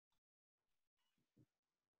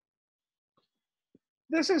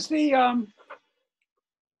this is the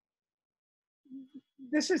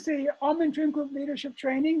Ullman Dream Group Leadership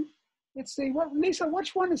Training. It's the, what, Lisa,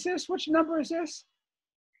 which one is this? Which number is this?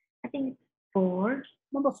 I think 4.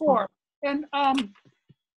 Number 4. And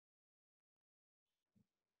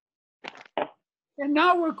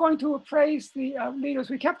now we're going to appraise the leaders.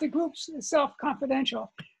 We kept the groups itself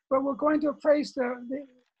confidential, but we're going to appraise the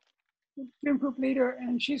Dream Group leader,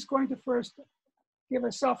 and she's going to first give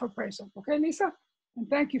a self-appraisal. Okay, Lisa? And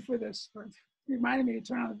thank you for this, for reminding me to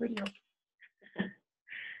turn on the video.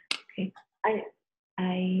 Okay,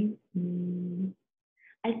 I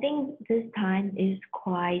think this time is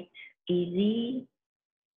quite easy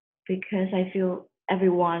because I feel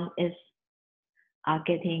everyone is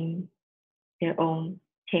getting their own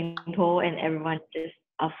tempo and everyone just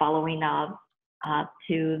following up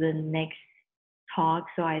to the next talk.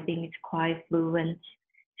 So I think it's quite fluent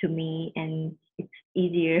to me and it's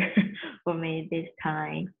easier for me this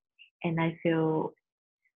time. And I feel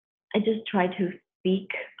I just try to speak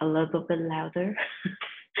a little bit louder.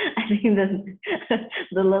 I think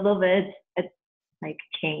the little bit like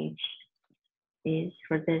change is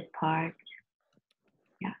for this part.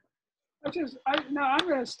 Yeah. Now I'm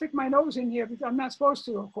going to stick my nose in here because I'm not supposed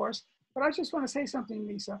to, of course, but I just want to say something,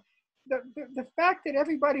 Lisa. The fact that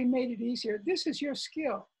everybody made it easier, this is your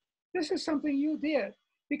skill. This is something you did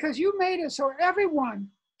because you made it so everyone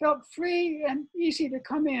felt free and easy to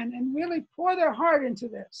come in and really pour their heart into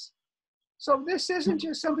this. So this isn't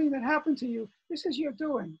just something that happened to you. This is your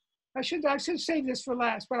doing. I should save this for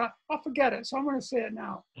last, but I'll forget it. So I'm going to say it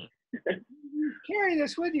now. You carry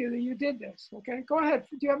this with you that you did this. Okay, go ahead.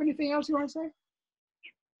 Do you have anything else you want to say?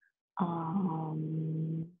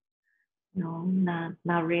 No,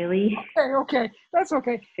 not really. Okay, that's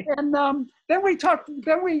okay. And then we talk.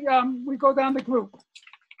 Then we go down the group.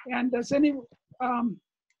 And does any?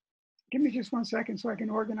 Give me just 1 second so I can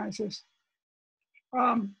organize this.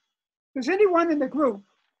 Does anyone in the group,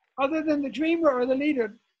 other than the dreamer or the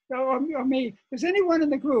leader, or me, does anyone in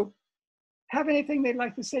the group have anything they'd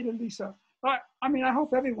like to say to Lisa? I mean, I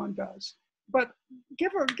hope everyone does. But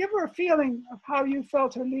give her a feeling of how you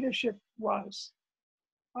felt her leadership was.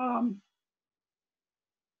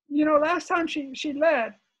 You know, last time she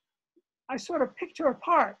led, I sort of picked her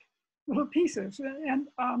apart, little pieces. And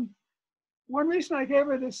one reason I gave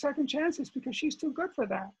her the second chance is because she's too good for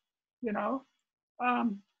that, you know?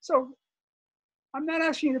 So I'm not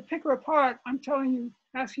asking you to pick her apart. I'm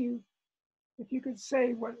asking you if you could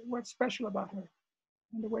say what's special about her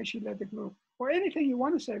and the way she led the group. Or anything you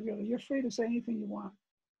want to say, really. You're free to say anything you want.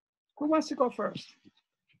 Who wants to go first?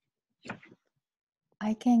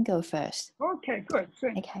 I can go first. Okay, good.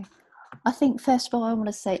 Okay. I think first of all, I want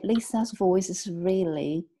to say Lisa's voice is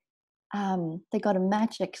really, they got a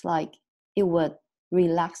magic, like it was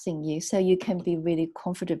relaxing you. So you can be really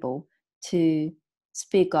comfortable to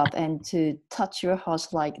speak up and to touch your heart,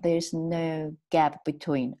 like there's no gap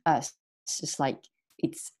between us. It's just like,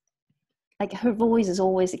 it's like her voice is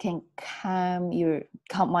always, it can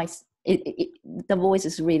the voice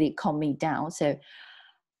is really calm me down. So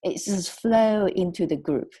it's just flow into the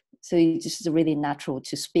group. So it's just really natural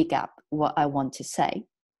to speak up what I want to say.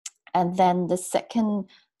 And then the second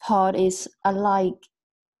part is I like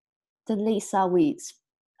the Lisa we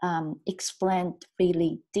explained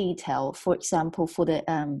really detail. For example, for the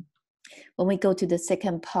when we go to the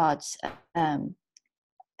second part,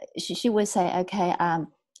 she would say, okay,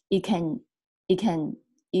 you can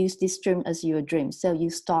use this dream as your dream. So you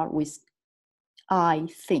start with I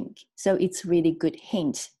think. So it's really good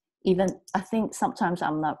hint. Even I think sometimes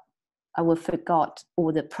I will forget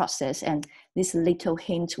all the process, and this little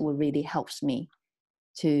hint will really helps me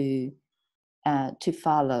to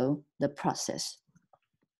follow the process.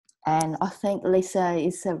 And I think Lisa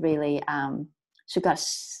is a really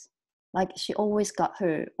she always got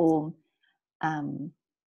her own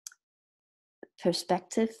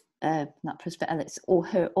perspective, not perspective, it's all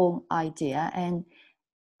her own idea. And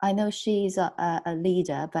I know she's a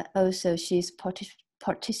leader, but also she's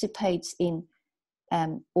participates in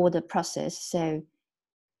all the process. So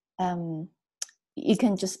you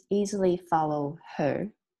can just easily follow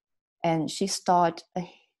her. And she started,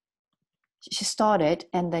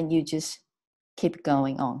 and then you just keep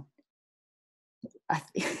going on.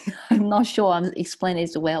 I'm not sure I'm explaining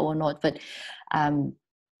it well or not, but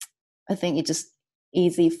I think it's just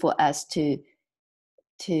easy for us to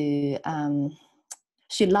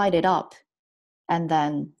she light it up, and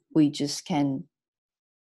then we just can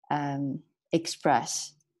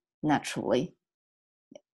express naturally.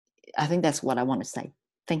 I think that's what I want to say.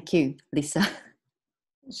 Thank you, Lisa.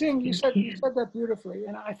 Xing, you said that beautifully.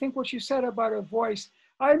 And I think what you said about her voice,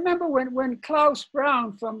 I remember when Klaus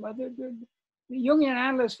Braun from the Jungian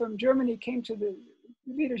analyst from Germany came to the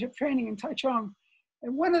leadership training in Taichung.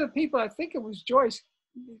 And one of the people, I think it was Joyce,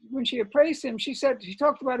 when she appraised him, she said, she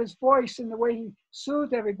talked about his voice and the way he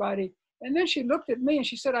soothed everybody. And then she looked at me and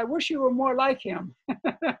she said, I wish you were more like him.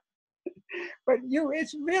 But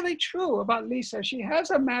it's really true about Lisa. She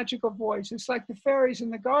has a magical voice. It's like the fairies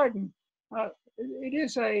in the garden.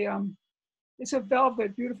 It's a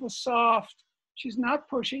velvet, beautiful, soft. She's not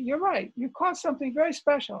pushy. You're right. You caught something very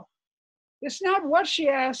special. It's not what she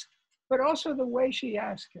asked, but also the way she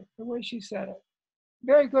asked it, the way she said it.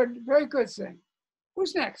 Very good thing.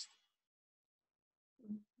 Who's next?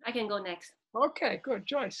 I can go next. Okay, good.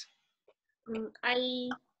 Joyce. I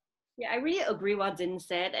really agree what Jin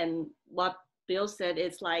said and what Bill said.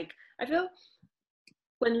 It's like, I feel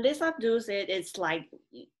when Lisa does it, it's like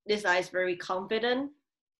Lisa is very confident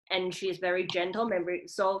and she's very gentle.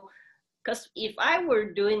 So, because if I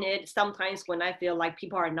were doing it, sometimes when I feel like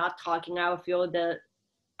people are not talking, I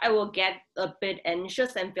will get a bit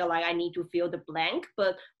anxious and feel like I need to fill the blank.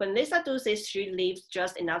 But when Lisa does it, she leaves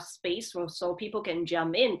just enough space so people can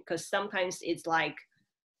jump in, because sometimes it's like,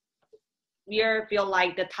 we feel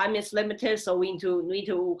like the time is limited, so we need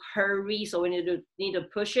to hurry, so we need to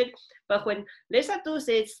push it. But when Lisa does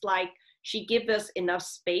it, it's like she gives us enough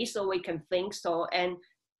space so we can think. So, and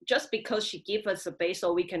just because she gives us space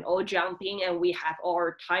so we can all jump in and we have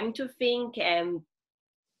our time to think, and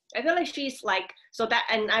I feel like she's like, so that,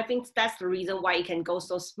 and I think that's the reason why it can go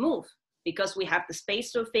so smooth, because we have the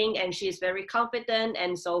space to think and she's very confident,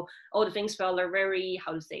 and so all the things feel very,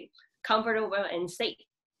 how to say, comfortable and safe.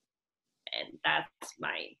 And that's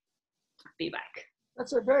my feedback.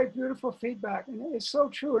 That's a very beautiful feedback, and it's so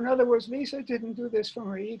true. In other words, Lisa didn't do this from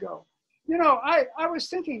her ego. You know, I was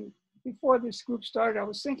thinking before this group started, I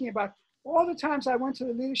was thinking about all the times I went to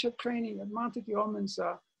the leadership training at Montague Ullman's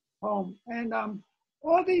home, and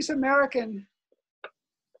all these American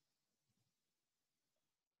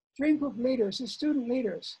Dream Group leaders, the student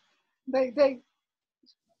leaders, they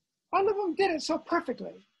all of them did it so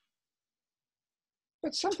perfectly.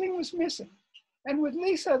 But something was missing. And with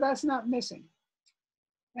Lisa, that's not missing.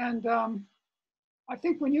 And I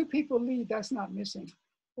think when you people lead, that's not missing.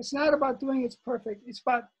 It's not about doing it perfect. It's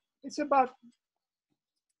about,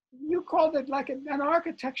 you called it like an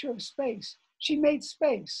architecture of space. She made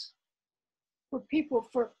space for people,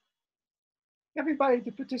 for everybody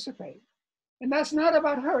to participate. And that's not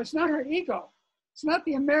about her. It's not her ego. It's not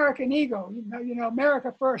the American ego, you know,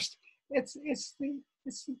 America first. It's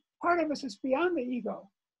part of us is beyond the ego.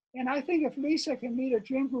 And I think if Lisa can lead a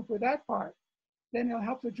dream group with that part, then it'll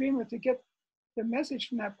help the dreamer to get the message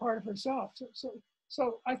from that part of herself.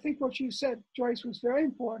 So I think what you said, Joyce, was very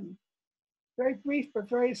important, very brief, but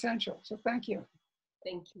very essential. So thank you.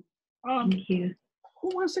 Thank you. Thank you.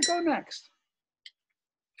 Who wants to go next?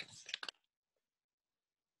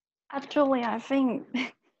 Actually, I think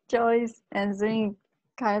Joyce and Zing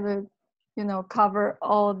kind of, you know, cover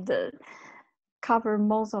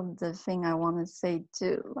most of the thing I want to say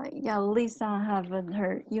too. Like, yeah, Lisa having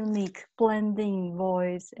her unique blending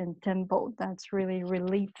voice and tempo, that's really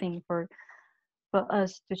relieving for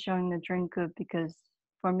us to join the dream group, because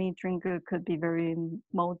for me, dream group could be very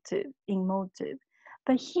emotive.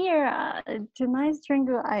 But here, tonight's dream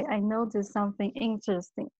group, I noticed something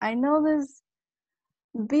interesting. I noticed,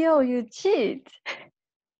 Bill, you cheat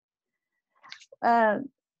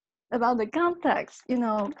about the context. You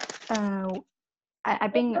know,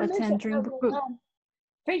 I've been attending dream group.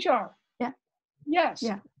 Teshan. Yeah. Yes.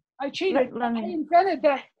 Yeah. I cheated. Let me.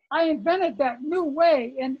 I invented that new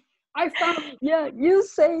way, and I found Yeah, you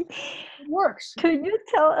say it works. Could you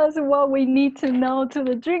tell us what we need to know to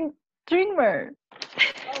the dreamer?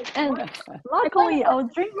 And luckily, our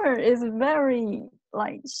dreamer is very,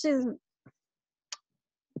 like, she's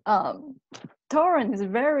Torun is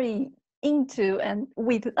very into and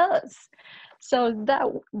with us, so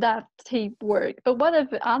that tip worked. But what if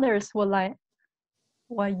others were like,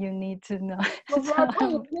 what you need to know?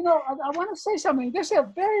 Well, you know, I want to say something. This is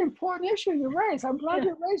a very important issue you raised. I'm glad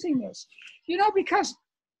you're raising this. You know, because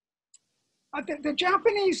the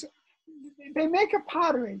Japanese, they make a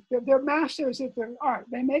pottery. They're masters at their art.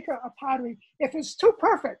 They make a pottery. If it's too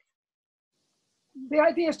perfect, the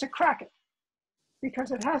idea is to crack it,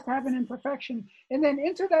 because it has to have an imperfection. And then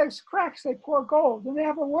into those cracks, they pour gold. And they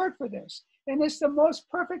have a word for this. And it's the most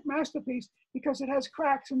perfect masterpiece because it has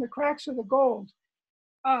cracks, and the cracks are the gold.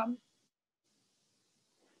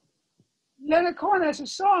 Leonard Cohen has a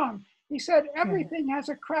song. He said, everything has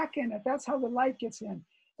a crack in it. That's how the light gets in.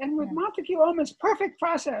 And with Montague Ullman's perfect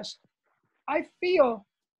process, I feel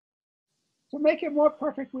to make it more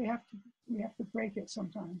perfect, we have we have to break it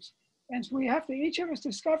sometimes. And so we have to, each of us,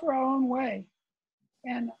 discover our own way.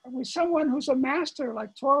 And with someone who's a master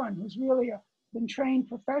like Torun, who's really been trained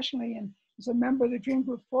professionally and is a member of the Dream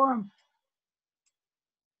Group Forum,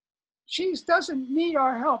 she doesn't need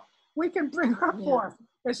our help. We can bring her forth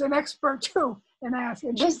as an expert too and ask.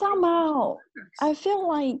 And but somehow, I feel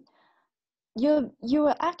like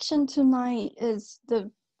your action tonight is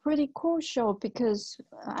pretty crucial, because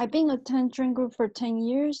I've been attending Dream Group for 10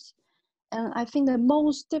 years. And I think the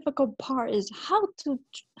most difficult part is how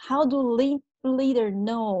do leader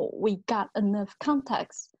know we got enough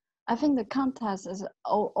context. I think the context is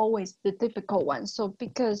always the difficult one. So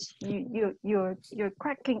because you're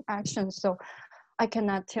cracking action, so I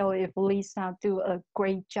cannot tell if Lisa do a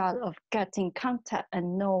great job of getting contact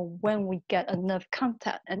and know when we get enough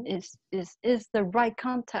contact and is the right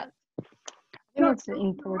contact. It's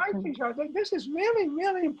important. Right, this is really,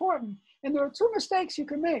 really important. And there are two mistakes you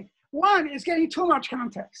can make. One is getting too much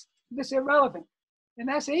context. This is irrelevant. And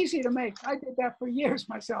that's easy to make. I did that for years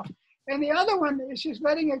myself. And the other one is just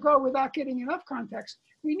letting it go without getting enough context.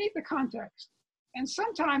 We need the context. And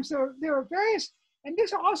sometimes there are various, and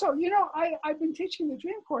this also, I've been teaching the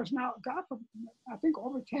Dream course now, God, for I think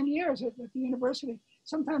over 10 years at the university,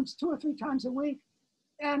 sometimes 2 or 3 times a week.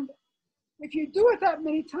 And if you do it that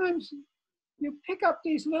many times, you pick up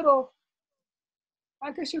these little,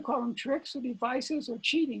 I guess you call them tricks or devices or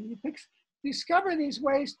cheating. You discover these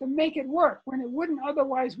ways to make it work when it wouldn't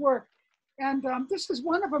otherwise work. And this is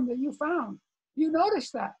one of them that you found. You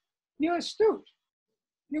noticed that. You're astute.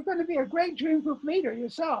 You're going to be a great Dream Group leader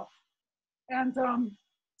yourself. And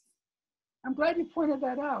I'm glad you pointed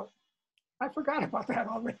that out. I forgot about that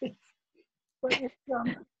already. But it's,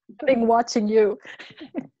 I've been watching you.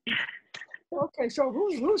 Okay, so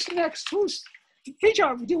who's next?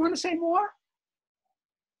 Teacher, do you want to say more?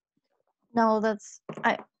 No,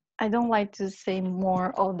 I don't like to say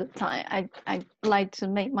more all the time. I like to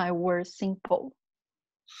make my words simple.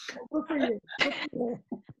 Good for you. Good for you.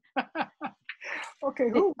 Okay,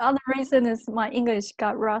 who? The other reason is my English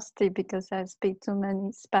got rusty because I speak too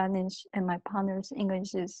many Spanish and my partner's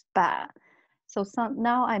English is bad. So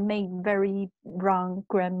now I make very wrong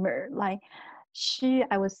grammar. Like she,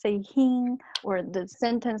 I would say him, or the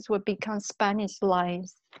sentence would become Spanish like.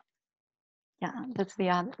 Yeah, that's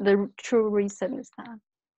the true reason is that.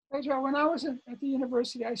 Pedro, when I was at the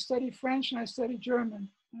university, I studied French and I studied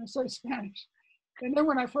German and I studied Spanish. And then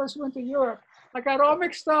when I first went to Europe, I got all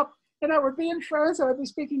mixed up, and I would be in France, I would be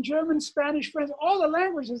speaking German, Spanish, French, all the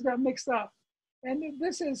languages got mixed up. And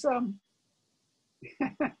this is, yeah,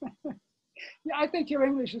 I think your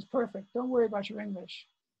English is perfect. Don't worry about your English.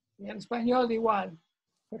 Y el español igual.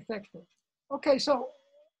 Perfecto. Okay, so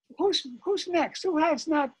who's next? Who has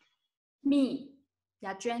not? Me,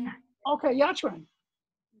 Yajuan. Okay, Yachuan.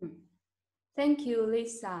 Thank you,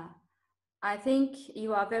 Lisa. I think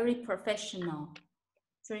you are very professional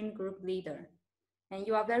Dream Group leader, and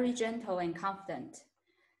you are very gentle and confident.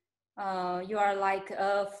 You are like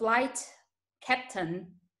a flight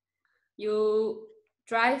captain. You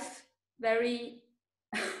drive very,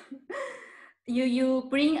 you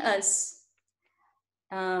bring us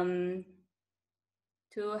to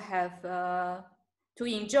have, to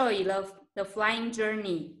enjoy the flying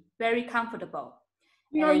journey, very comfortable.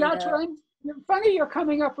 Yachuan, funny you're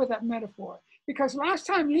coming up with that metaphor, because last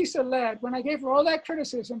time Lisa led, when I gave her all that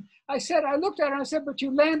criticism, I looked at her and I said, but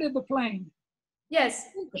you landed the plane. Yes,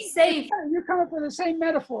 safe. You come up with the same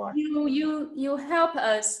metaphor. You help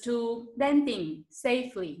us to landing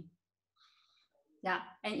safely. Yeah,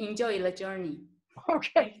 and enjoy the journey.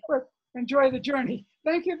 Okay, good. Enjoy the journey.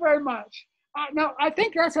 Thank you very much. Now, I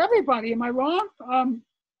think that's everybody. Am I wrong?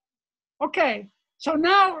 Okay, so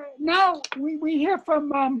now we hear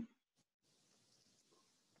from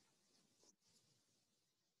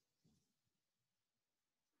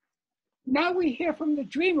now we hear from the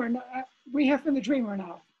dreamer. We hear from the dreamer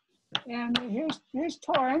now. And here's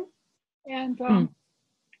Torun. And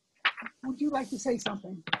would you like to say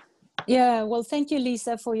something? Yeah, well, thank you,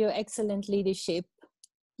 Lisa, for your excellent leadership.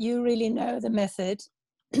 You really know the method.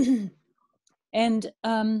 And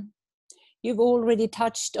you've already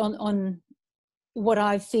touched on what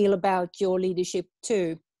I feel about your leadership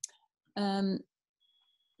too.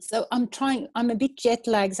 So I'm a bit jet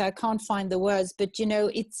lagged, so I can't find the words, but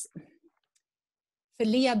it's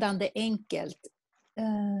förledande enkelt.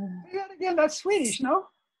 Again, that's Swedish, no?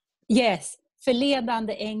 Yes,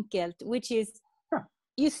 förledande enkelt, which is,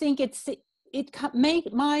 you think it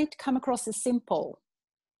might come across as simple,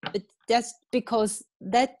 but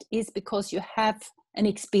that is because you have an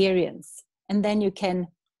experience, and then you can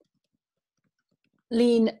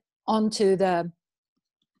lean onto the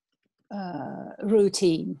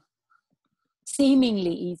routine,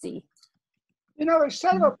 seemingly easy. You know,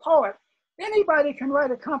 instead of a poet, anybody can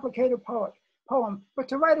write a complicated poem, but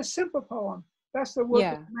to write a simple poem, that's the work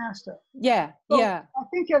of the master. Yeah, So yeah. I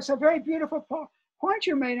think that's a very beautiful point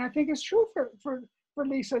you made. And I think it's true for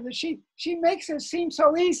Lisa, that she makes it seem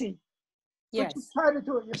so easy, but you try to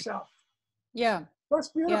do it yourself. Yeah. That's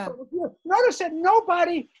beautiful. Yeah. Notice that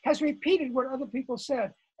nobody has repeated what other people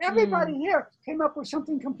said. Everybody here came up with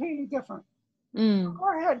something completely different. Go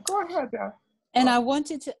ahead there. And I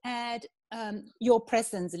wanted to add your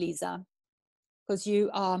presence, Lisa, because you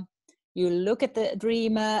look at the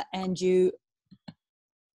dreamer, and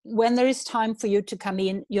when there is time for you to come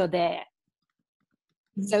in, you're there.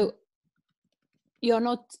 So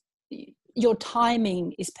your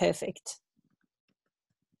timing is perfect.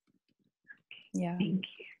 Yeah. Thank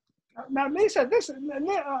you. Now, Lisa, this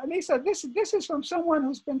is from someone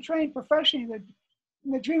who's been trained professionally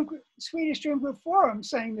in the Swedish Dream Group Forum,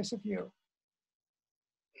 saying this of you.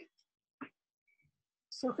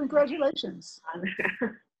 So congratulations.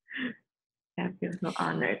 I feel so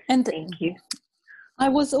honored. And thank you. I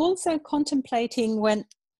was also contemplating when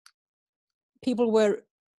people were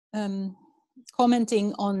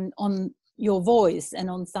commenting on your voice and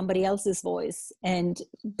on somebody else's voice, and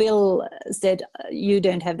Bill said you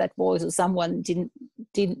don't have that voice, or someone didn't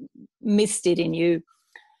missed it in you.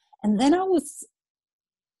 And then I was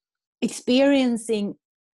experiencing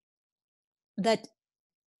that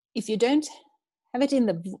if you don't have it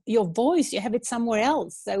in your voice, you have it somewhere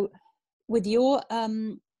else. So with your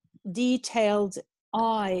detailed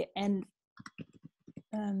eye and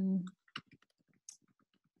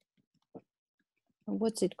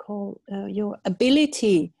what's it called? Your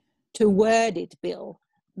ability to word it, Bill.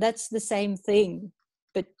 That's the same thing,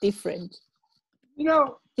 but different. You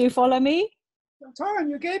know, do you follow me? Torun,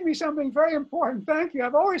 you gave me something very important. Thank you.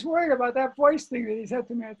 I've always worried about that voice thing that he said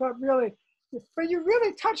to me. I thought really, but you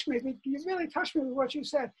really touched me. You really touched me with what you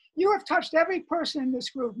said. You have touched every person in this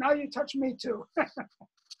group. Now you touch me too.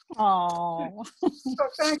 Oh. So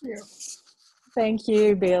thank you. Thank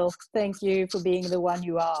you, Bill. Thank you for being the one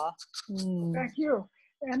you are. Thank you.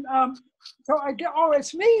 And so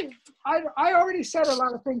it's me. I already said a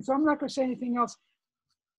lot of things, so I'm not going to say anything else.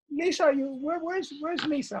 Lisa, where's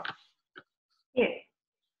Lisa? Yeah.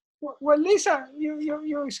 Well, Lisa,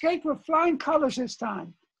 you escaped with flying colors this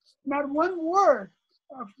time. Not one word.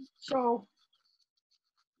 So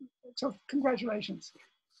congratulations.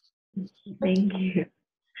 Thank you.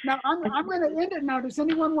 Now I'm going to end it now. Does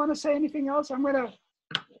anyone want to say anything else? I want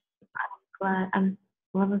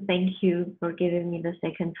to thank you for giving me the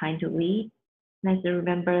second time to lead. And I still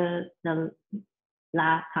remember the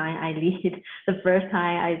last time I lead. The first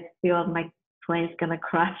time I feel my plane's gonna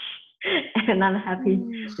crash, and I'm happy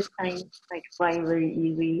this time, like flying very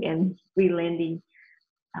easy and re-landing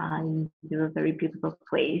into a very beautiful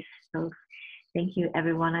place. So thank you,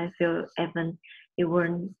 everyone. I feel even it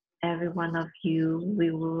weren't every one of you,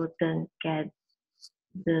 we wouldn't get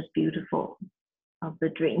the beautiful of the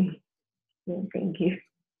dream. Yeah, thank you.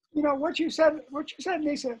 You know, what you said,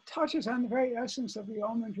 Lisa, touches on the very essence of the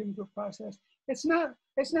Ullman Dream Group process. It's not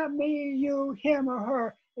me, you, him, or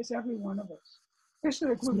her. It's every one of us. This is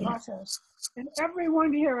a group process, and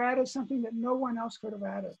everyone here added something that no one else could have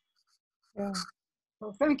added. Yeah.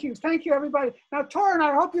 So thank you, everybody. Now, Torun,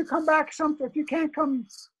 I hope you come back. If you can't come,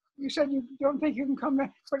 you said you don't think you can come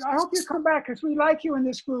back, but I hope you come back because we like you in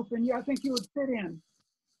this group, and I think you would fit in.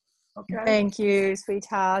 Okay. Thank you,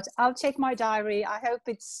 sweetheart. I'll check my diary. I hope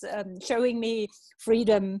it's showing me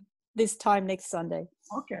freedom this time next Sunday.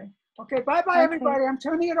 Okay. Okay. Bye-bye, everybody. I'm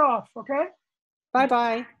turning it off. Okay.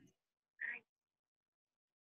 Bye-bye.